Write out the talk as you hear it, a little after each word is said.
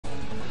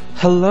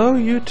Hello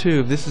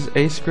YouTube, this is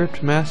A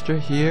Script Master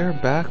here,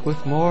 back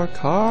with more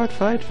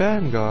Cardfight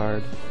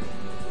Vanguard.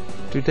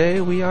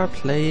 Today we are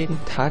playing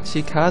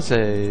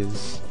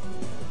Tachikaze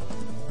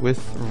with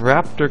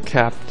Raptor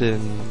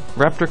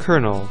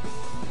Colonel,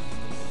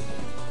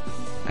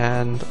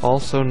 and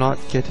also not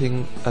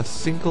getting a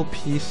single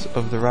piece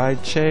of the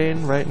ride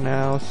chain right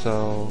now,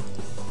 so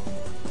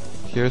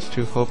here's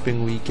to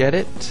hoping we get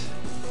it.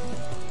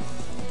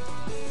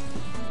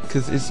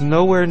 Because it's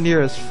nowhere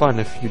near as fun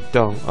if you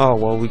don't. Oh,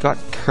 well, we got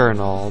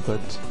Colonel, but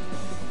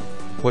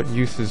what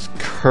use is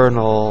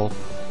Colonel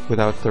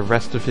without the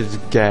rest of his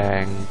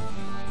gang?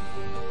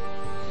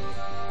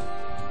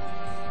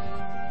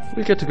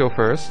 We get to go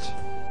first.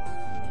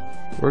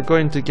 We're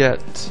going to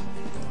get,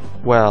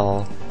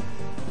 well,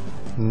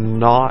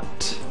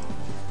 not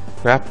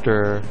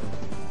Raptor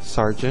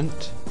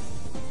Sergeant.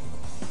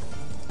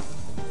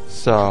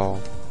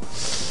 So,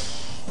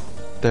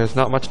 there's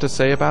not much to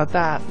say about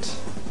that.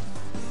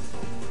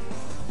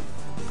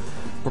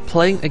 We're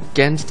playing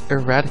against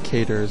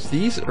Eradicators.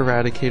 These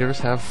Eradicators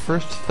have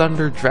First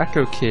Thunder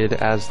Draco Kid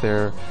as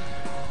their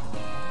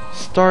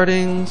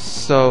starting,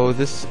 so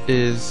this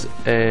is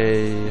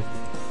a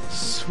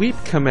sweep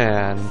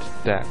command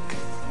deck,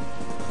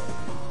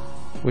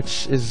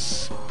 which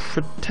is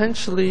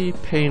potentially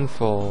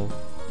painful,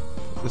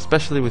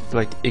 especially with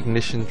like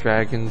ignition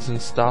dragons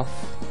and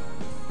stuff.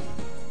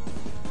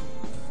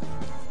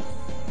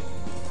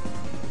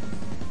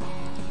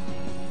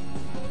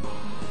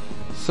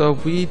 So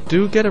we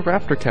do get a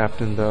Raptor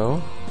Captain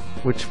though,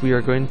 which we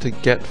are going to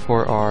get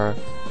for our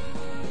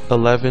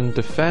 11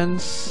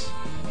 defense.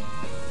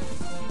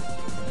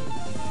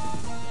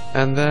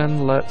 And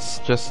then let's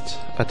just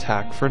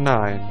attack for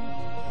 9.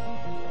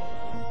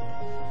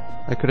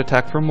 I could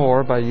attack for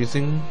more by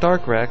using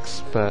Dark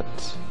Rex,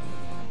 but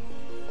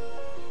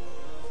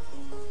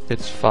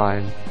it's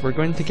fine. We're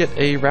going to get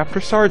a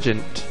Raptor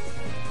Sergeant,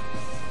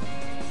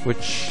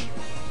 which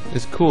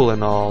is cool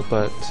and all,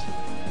 but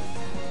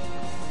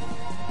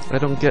I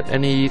don't get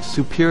any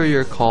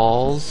superior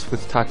calls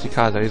with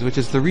Tachikaze, which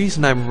is the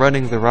reason I'm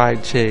running the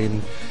ride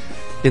chain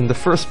in the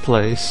first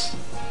place.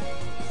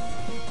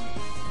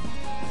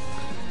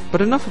 But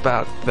enough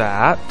about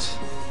that.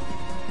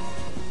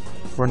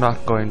 We're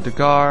not going to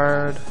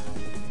guard.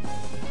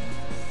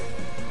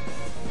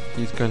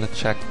 He's going to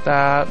check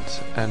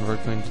that, and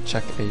we're going to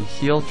check a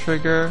heal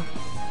trigger.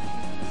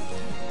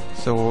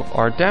 So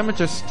our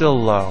damage is still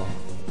low.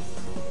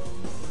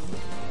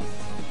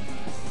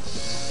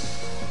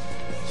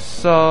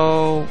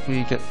 So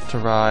we get to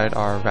ride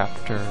our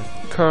Raptor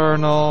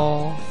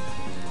Colonel,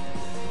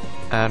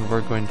 and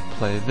we're going to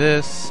play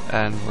this,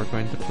 and we're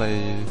going to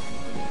play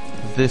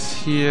this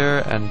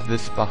here, and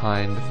this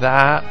behind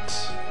that.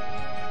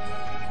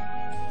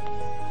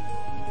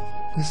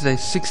 This is a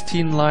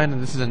 16 line,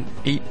 and this is an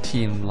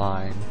 18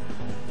 line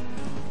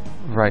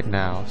right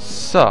now.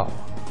 So,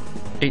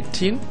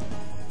 18?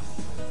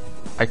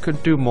 I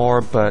could do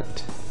more,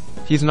 but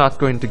he's not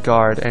going to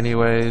guard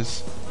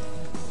anyways.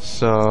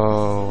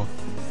 So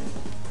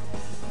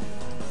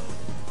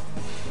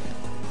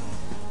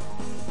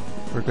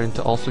we're going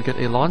to also get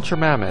a Launcher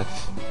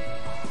Mammoth.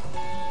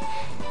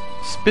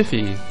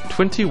 Spiffy,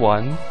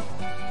 21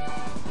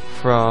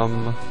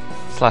 from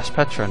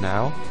 /Petra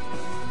now.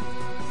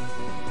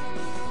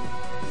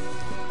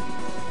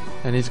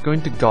 And he's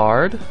going to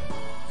guard.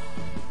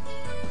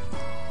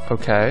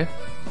 Okay.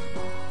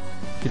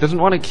 He doesn't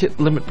want to hit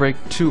Limit Break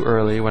too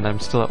early when I'm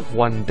still at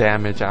 1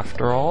 damage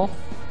after all.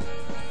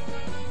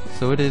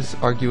 So it is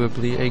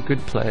arguably a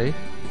good play.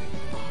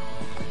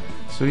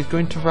 So he's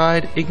going to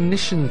ride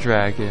Ignition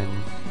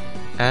Dragon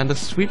and a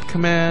sweep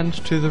command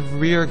to the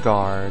rear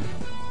guard.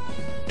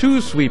 2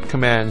 sweep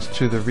commands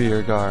to the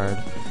rear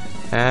guard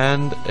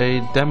and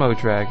a Demo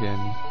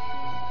Dragon.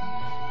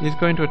 He's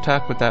going to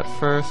attack with that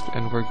first,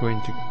 and we're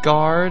going to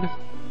guard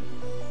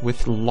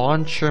with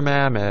Launcher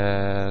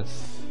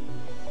Mammoth.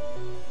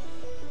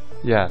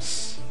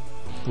 Yes,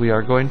 we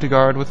are going to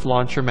guard with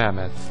Launcher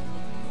Mammoth.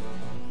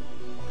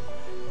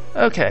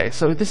 Okay,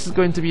 so this is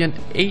going to be an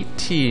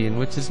 18,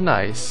 which is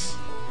nice,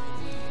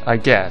 I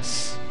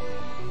guess.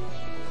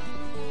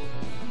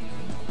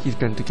 He's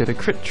going to get a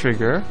crit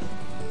trigger,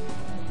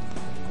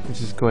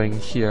 which is going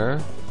here,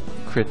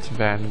 crit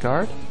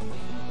Vanguard,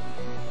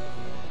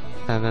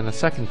 and then a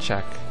second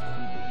check.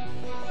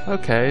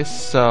 Okay,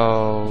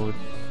 so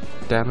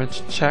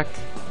damage check,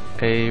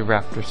 a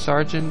Raptor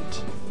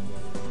Sergeant,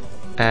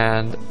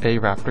 and a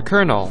Raptor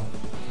Colonel.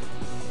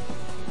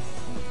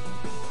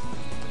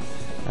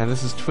 And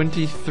this is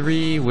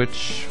 23,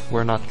 which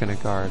we're not going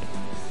to guard.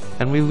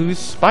 And we lose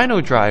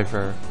Spino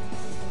Driver.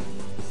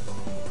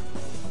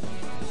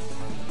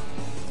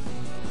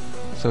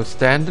 So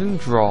stand and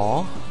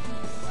draw.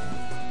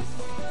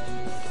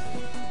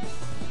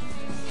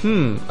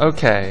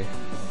 Okay.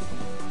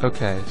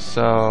 Okay,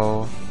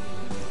 so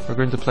we're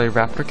going to play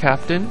Raptor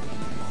Captain.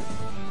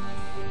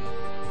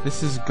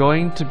 This is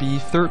going to be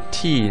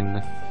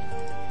 13.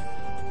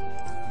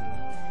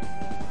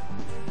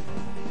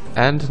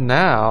 And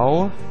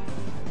now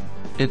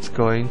it's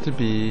going to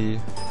be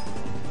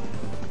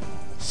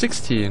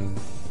 16.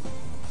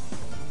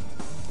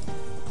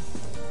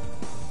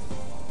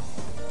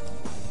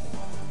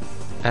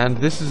 And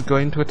this is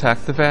going to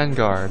attack the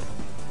Vanguard.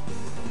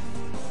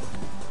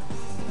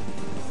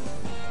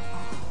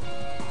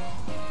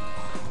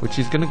 Which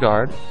he's gonna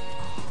guard.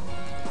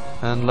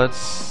 And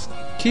let's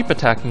keep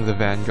attacking the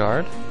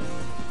Vanguard.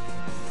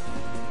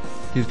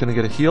 He's gonna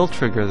get a heal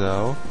trigger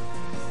though.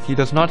 He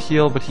does not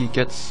heal, but he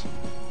gets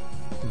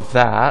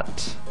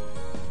that.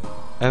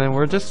 And then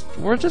we're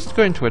just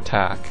going to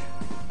attack.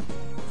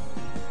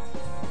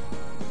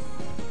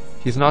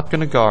 He's not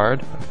gonna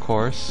guard, of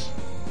course.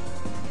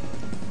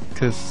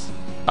 Because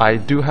I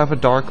do have a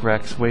Dark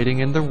Rex waiting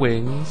in the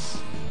wings.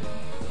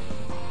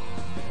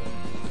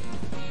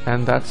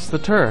 And that's the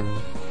turn.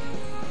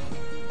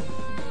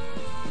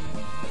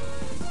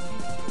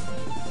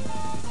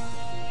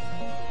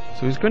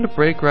 So he's going to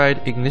Break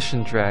Ride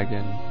Ignition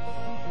Dragon.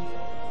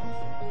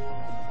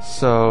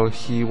 So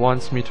he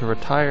wants me to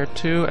retire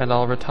 2, and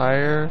I'll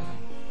retire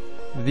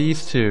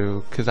these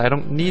 2, because I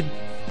don't need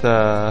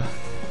the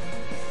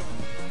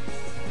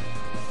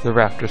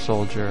Raptor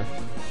Soldier.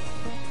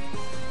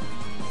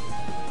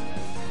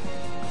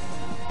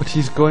 But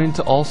he's going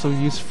to also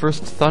use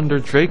First Thunder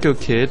Draco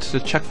Kid to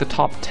check the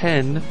top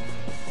 10,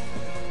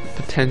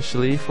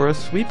 potentially for a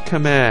sweep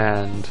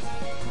command.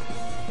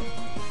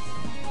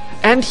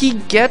 And he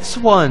gets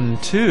one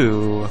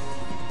too!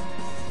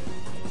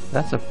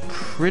 That's a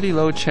pretty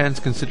low chance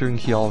considering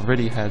he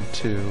already had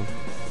 2.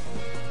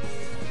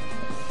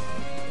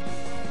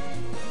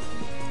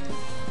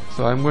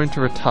 So I'm going to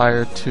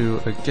retire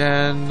 2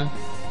 again.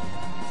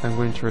 I'm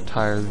going to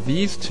retire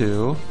these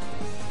 2.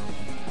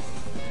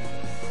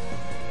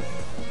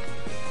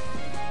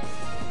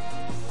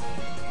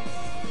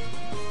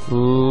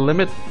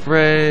 Limit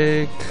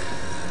Break.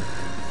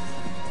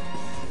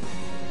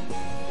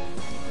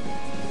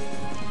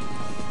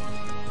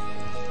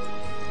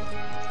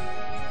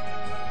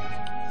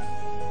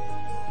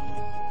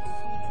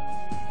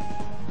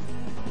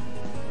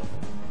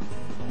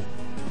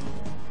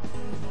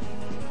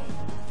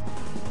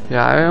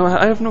 Yeah,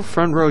 I have no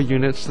front row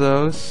units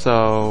though,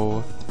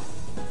 so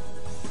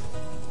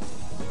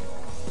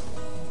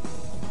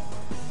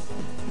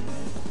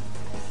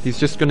he's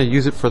just gonna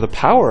use it for the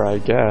power, I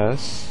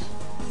guess.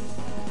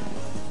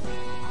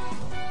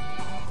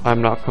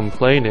 I'm not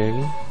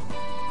complaining.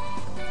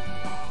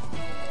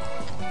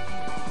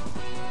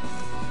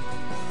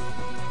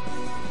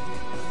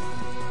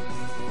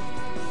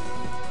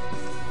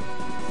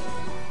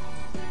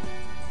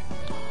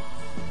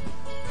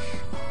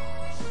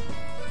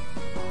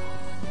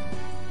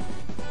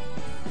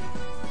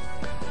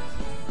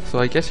 So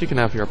I guess you can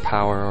have your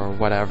power or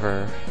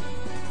whatever.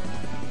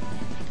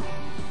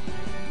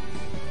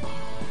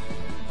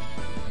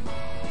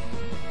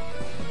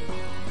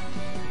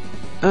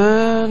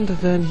 And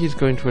then he's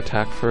going to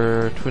attack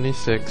for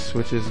 26,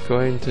 which is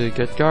going to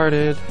get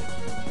guarded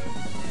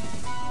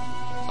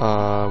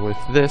with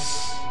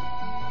this.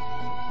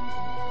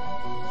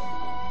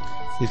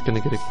 He's going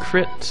to get a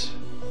crit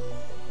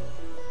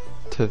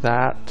to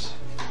that.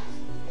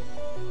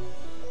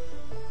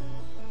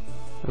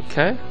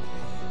 Okay.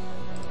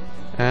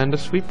 And a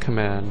sweep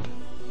command.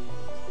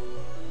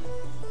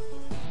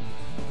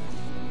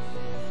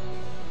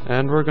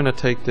 And we're going to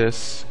take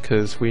this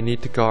because we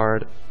need to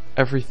guard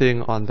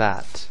everything on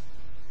that.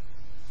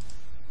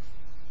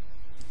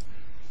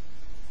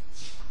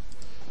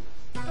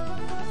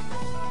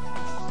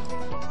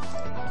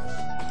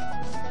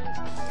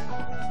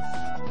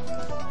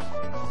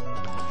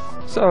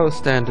 So,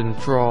 stand and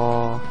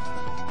draw.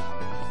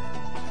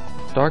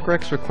 Dark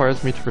Rex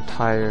requires me to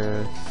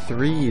retire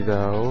 3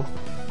 though.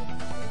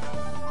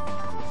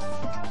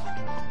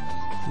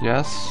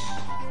 Yes.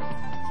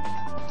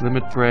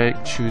 Limit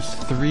Break, choose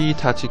 3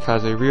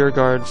 Tachikaze rear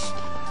guards.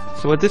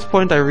 So at this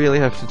point I really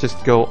have to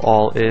just go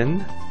all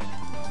in.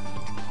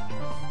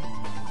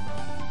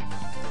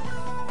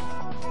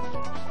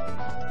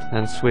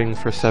 And swing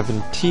for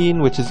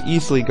 17, which is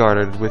easily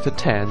guarded with a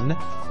 10.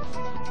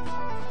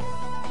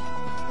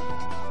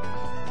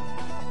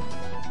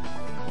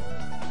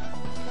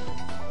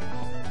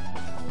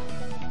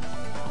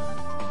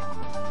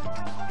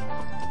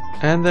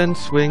 And then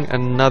swing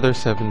another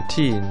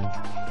 17.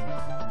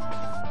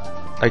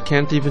 I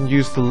can't even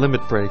use the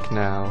limit break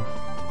now.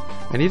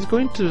 And he's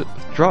going to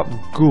drop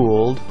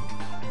Gould.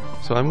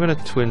 So I'm going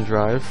to twin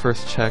drive,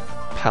 first check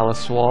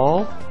Palace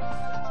Wall,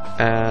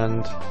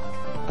 and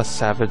a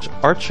Savage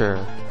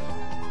Archer.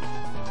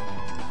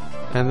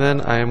 And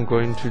then I am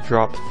going to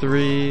drop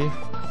 3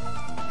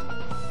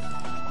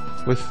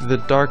 with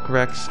the Dark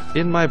Rex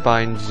in my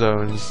bind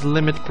zones,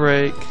 limit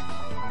break,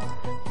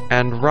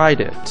 and ride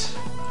it.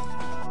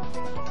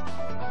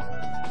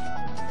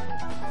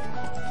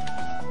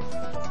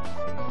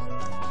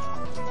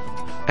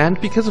 And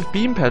because of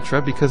Beam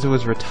Petra, because it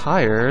was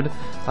retired,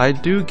 I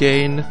do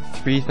gain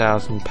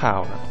 3,000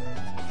 power.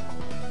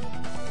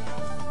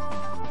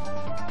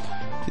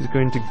 He's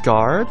going to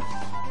guard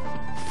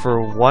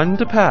for 1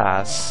 to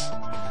pass.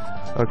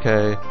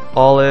 Okay,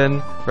 all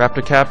in,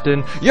 Raptor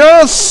Captain.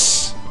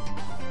 Yes!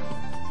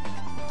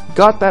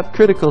 got that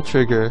critical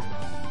trigger.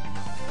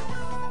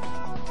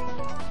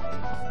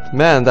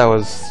 Man,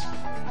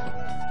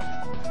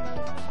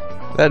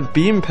 that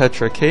Beam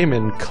Petra came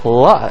in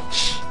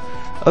clutch.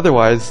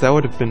 Otherwise, that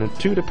would have been a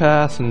 2 to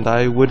pass and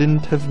I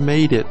wouldn't have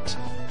made it.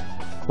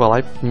 Well,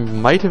 I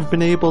might have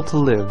been able to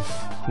live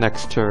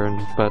next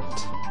turn, but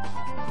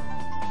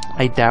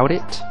I doubt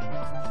it.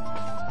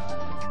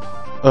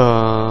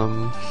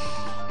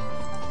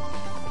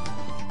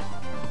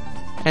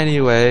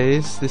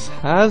 Anyways, this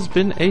has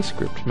been a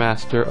Script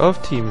Master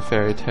of Team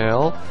Fairy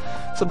Tail.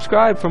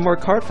 Subscribe for more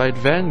Cardfight,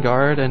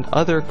 Vanguard, and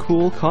other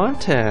cool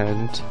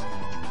content.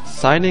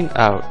 Signing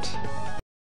out.